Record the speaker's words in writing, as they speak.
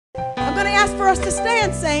us to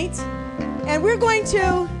stand, saints. And we're going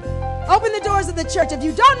to open the doors of the church. If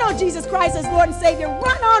you don't know Jesus Christ as Lord and Savior,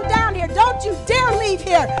 run on down here. Don't you dare leave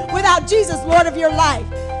here without Jesus, Lord of your life.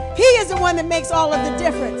 He is the one that makes all of the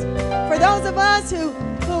difference. For those of us who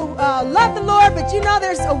love the Lord, but you know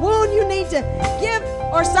there's a wound you need to give,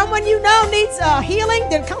 or someone you know needs healing,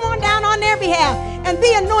 then come on down on their behalf and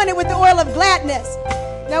be anointed with the oil of gladness.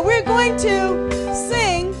 Now we're going to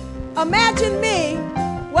sing Imagine Me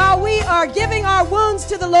while we are giving our wounds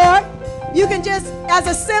to the Lord. You can just, as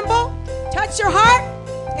a symbol, touch your heart,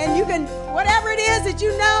 and you can, whatever it is that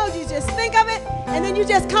you know, you just think of it, and then you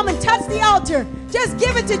just come and touch the altar. Just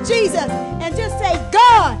give it to Jesus and just say,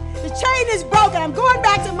 God, the chain is broken. I'm going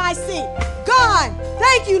back to my seat. God,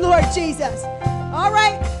 thank you, Lord Jesus. All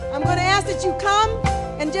right, I'm going to ask that you come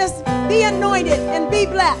and just be anointed and be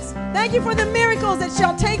blessed. Thank you for the miracles that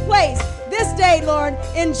shall take place this day, Lord,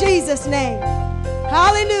 in Jesus' name.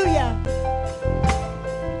 Hallelujah.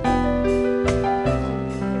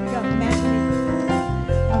 Here we go.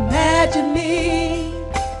 Imagine me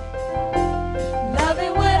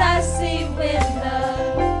loving what I see when the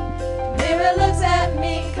mirror looks at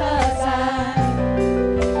me, 'cause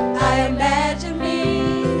I imagine me.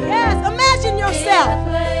 Yes, imagine yourself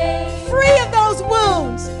free of those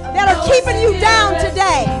wounds that are keeping you down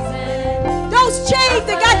today. Those chains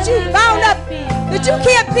that got you bound up, that you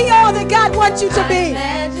can't be all that God wants you to be.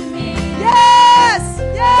 Yes,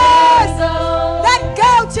 yes. Let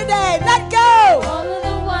go today. Let go. All of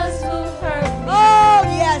the ones who hurt me. Oh,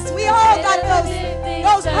 yes. We all got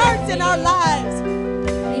those hurts in our lives.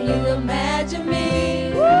 Can you imagine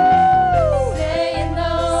me? Woo. Saying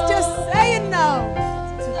no? Just saying no.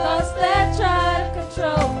 To thoughts that try to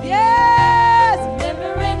control me. Yes.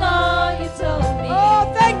 Remembering all you told me. Oh,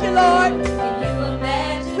 thank you, Lord. Can you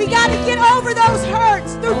imagine We got to get over those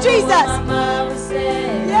hurts through Jesus. My mama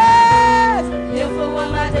said, Yes. heal for what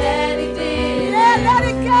my daddy did. Yeah, let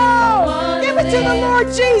it go. Give it to the Lord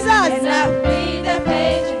Jesus. And I read that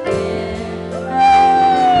page again.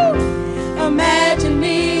 Woo. Imagine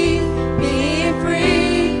me being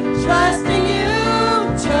free, trusting you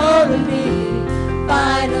totally.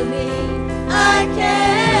 Finally, I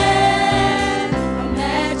can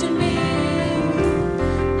imagine me.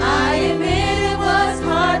 I admit it was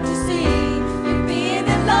hard to see you being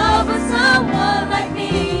in love with someone like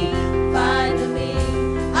me. Finally,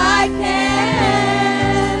 I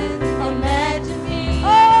can imagine me.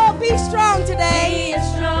 Oh, be strong today. Being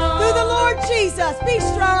strong Through the Lord Jesus. Be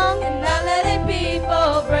strong. and not letting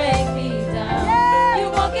people break me down. Yes. You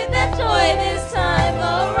won't get that joy this time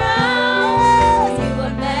around. Yes. You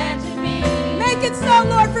imagine me. Make it so,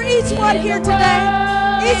 Lord, for each one here today.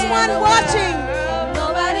 Each one watching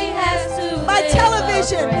Nobody has to by live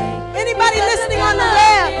television. afraid. Anybody Because listening of on the your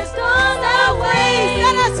web. love, it's gone that Free. way.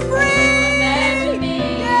 Set us free. Imagine me.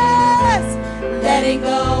 Yes. Letting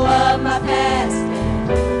go of my past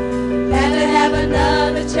and had to have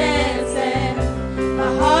another chance, and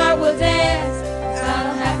my heart will dance. I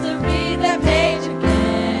don't have to read that page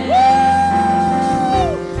again.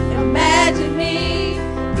 Imagine me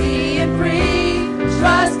being free,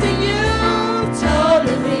 trusting you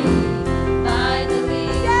totally. Finally,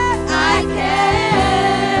 I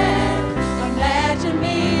can imagine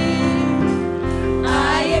me.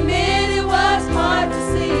 I admit it was hard to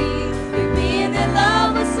see you being in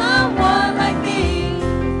love with someone like me.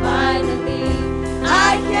 Finally,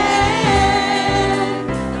 I can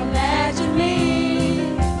imagine me.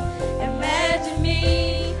 Imagine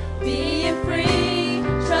me being free,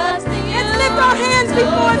 trusting you. Let's lift our hands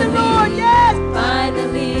before the Lord. Yes.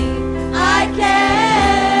 Finally, I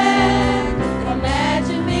can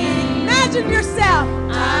imagine me. Imagine yourself.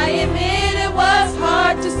 I admit it was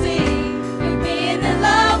hard to see you being in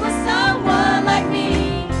love with someone like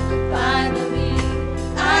me. Finally,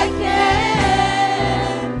 I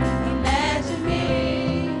can imagine me.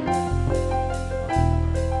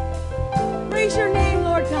 Praise your name,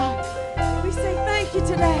 Lord God. We say thank you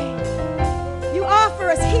today. You offer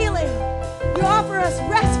us healing. You offer us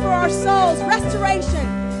rest for our souls, restoration.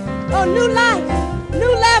 Oh, new life,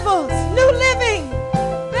 new levels, new living.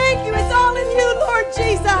 Thank you. It's all in you, Lord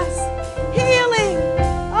Jesus. Healing.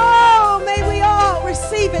 Oh, may we all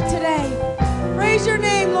receive it today. Praise your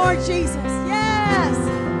name, Lord Jesus. Yes.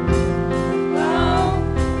 Gone,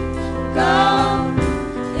 gone,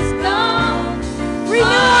 it's gone.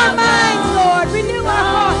 Renew our minds, Lord. Renew our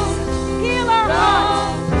hearts. Heal our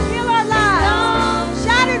hearts. Heal our lives.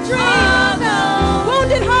 Shattered dreams.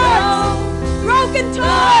 Wounded hearts. Broken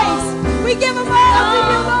toys. We give them all to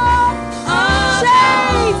you, Lord.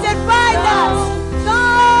 Chains that bind us.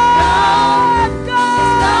 God,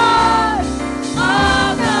 God.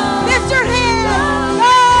 Lift your hands.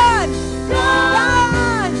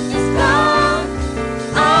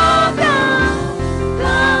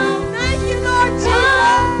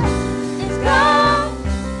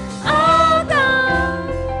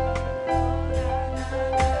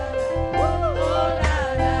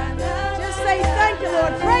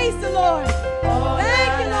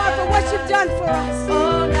 us,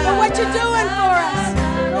 for what you're doing for